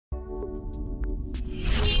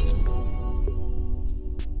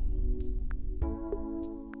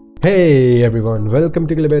Hey everyone, welcome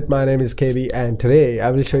to kilObit. My name is KB and today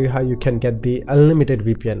I will show you how you can get the unlimited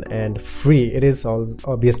VPN and free. It is all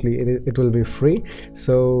obviously it will be free.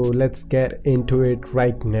 So let's get into it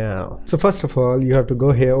right now. So first of all, you have to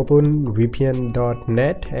go here, open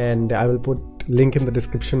vpn.net, and I will put link in the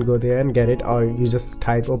description. Go there and get it, or you just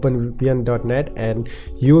type openvpn.net and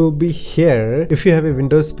you will be here. If you have a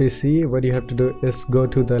Windows PC, what you have to do is go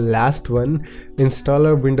to the last one,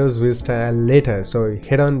 installer Windows Vista later. So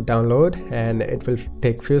hit on download and it will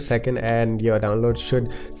take few seconds and your download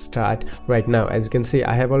should start right now. As you can see,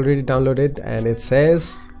 I have already downloaded and it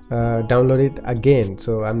says download it again,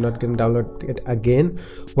 so I'm not going to download it again.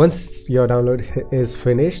 Once your download is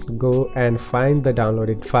finished, go and find the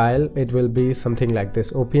downloaded file. It will be something like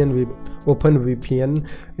this: OpenVPN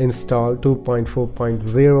install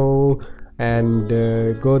 2.4.0, and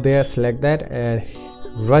go there, select that and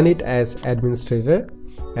run it as administrator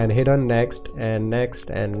and hit on next and next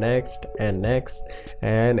and next and next,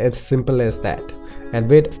 and it's simple as that. And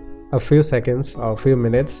wait a few seconds or few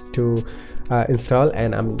minutes to install,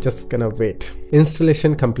 and I'm just gonna wait.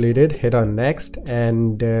 Installation completed, hit on next,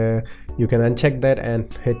 and you can uncheck that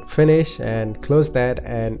and hit finish and close that.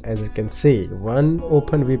 And as you can see, one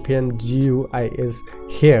OpenVPN GUI is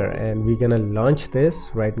here, and we're gonna launch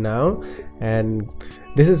this right now. And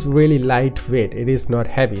this is really lightweight, it is not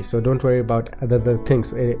heavy, so don't worry about other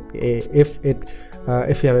things. If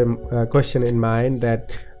you have a question in mind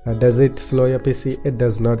that does it slow your PC, it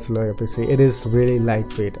does not slow your PC. It is really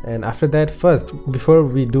lightweight. And after that, first, before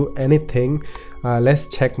we do anything, let's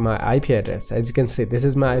check my IP address. As you can see, this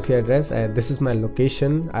is my IP address and this is my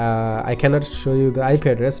location. I cannot show you the IP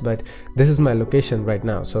address, but this is my location right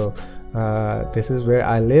now. So this is where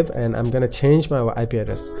I live, and I'm gonna change my IP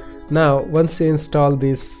address. Now once you install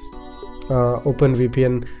this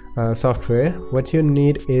OpenVPN software, what you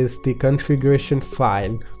need is the configuration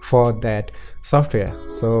file for that software.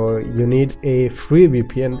 So you need a free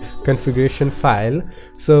VPN configuration file.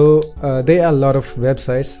 So there are a lot of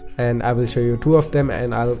websites, and I will show you two of them,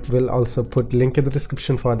 and I will also put link in the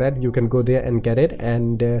description for that. You can go there and get it.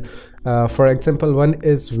 And for example, one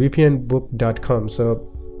is vpnbook.com. so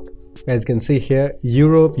as you can see here,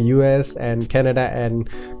 Europe, US and Canada, and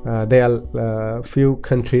there are few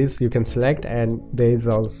countries you can select, and there is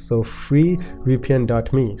also free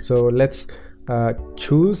vpn.me. so let's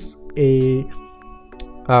choose a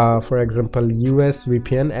for example US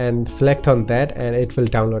VPN and select on that, and it will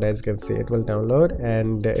download. As you can see, it will download,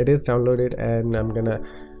 and it is downloaded. And I'm gonna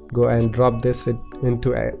go and drop this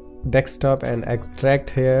into a desktop and extract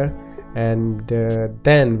here. And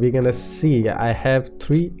then we're gonna see I have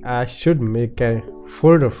three. I should make a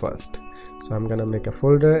folder first, so I'm gonna make a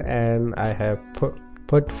folder, and I have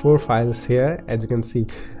put 4 files here. As you can see,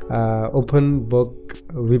 open book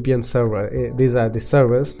VPN server, these are the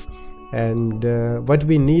servers. And what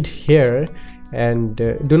we need here, and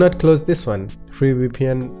do not close this one, free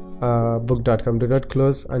VPN book.com, do not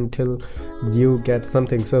close until you get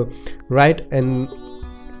something. So right, and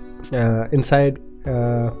inside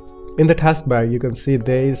in the taskbar you can see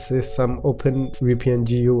there is some OpenVPN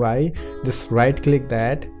GUI. Just right click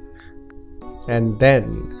that, and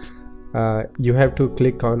then you have to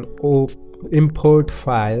click on import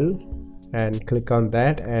file and click on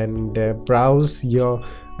that, and browse your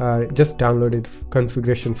just downloaded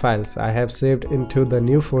configuration files. I have saved into the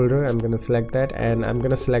new folder. I'm gonna select that, and I'm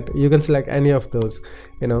gonna select, you can select any of those,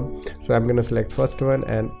 you know. So I'm gonna select first one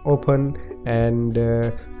and open, and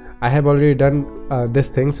I have already done this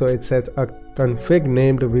thing. So it says a config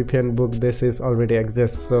named VPN book. This is already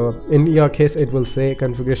exists. So in your case, it will say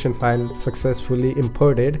configuration file successfully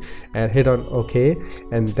imported, and hit on OK,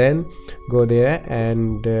 and then go there,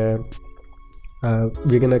 and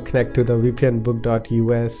we're gonna connect to the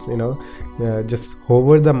vpnbook.us. you know, just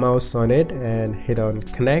hover the mouse on it and hit on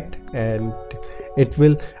connect, and it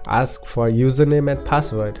will ask for username and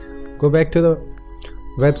password. Go back to the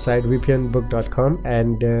website vpnbook.com,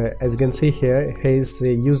 and as you can see here, his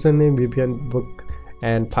username vpnbook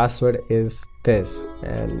and password is this,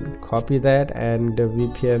 and copy that, and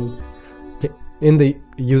VPN in the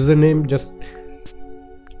username just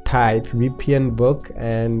type vpnbook,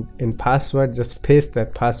 and in password just paste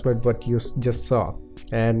that password what you just saw,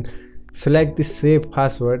 and select the save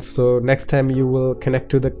password. So next time you will connect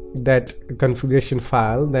to that configuration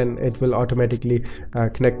file, then it will automatically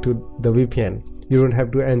connect to the VPN. You don't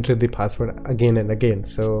have to enter the password again and again.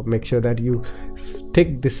 So make sure that you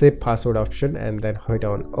tick the save password option and then hit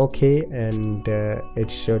on OK, and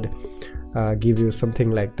it should give you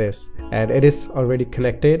something like this. And it is already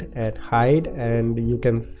connected. And hide, and you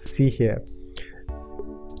can see here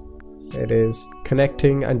it is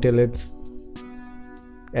connecting until it's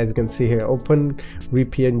as you can see here, open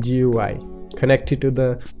VPN GUI, connected to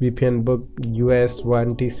the VPN book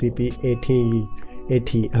US1 TCP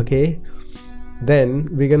 80. Okay, then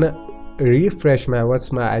we're gonna refresh my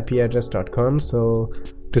what's my IP address.com so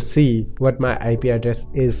to see what my IP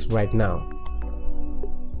address is right now.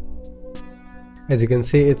 As you can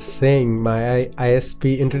see, it's saying my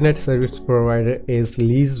ISP internet service provider is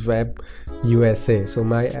LeeSweb USA. So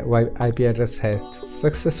my IP address has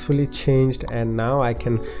successfully changed, and now I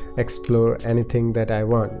can explore anything that I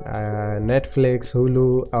want, Netflix,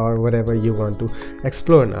 Hulu, or whatever you want to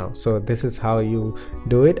explore now. So this is how you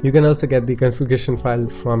do it. You can also get the configuration file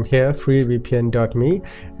from here, freevpn.me,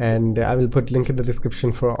 and I will put link in the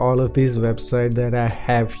description for all of these websites that I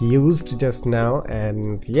have used just now.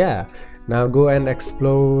 And yeah, now go and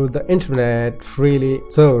explore the internet freely.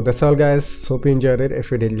 So that's all guys, hope you enjoyed it. If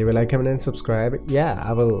you did, leave a like, comment and subscribe. Yeah,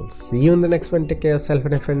 I will see you in the next one. Take care of yourself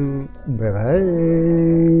and a friend. Bye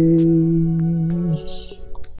bye.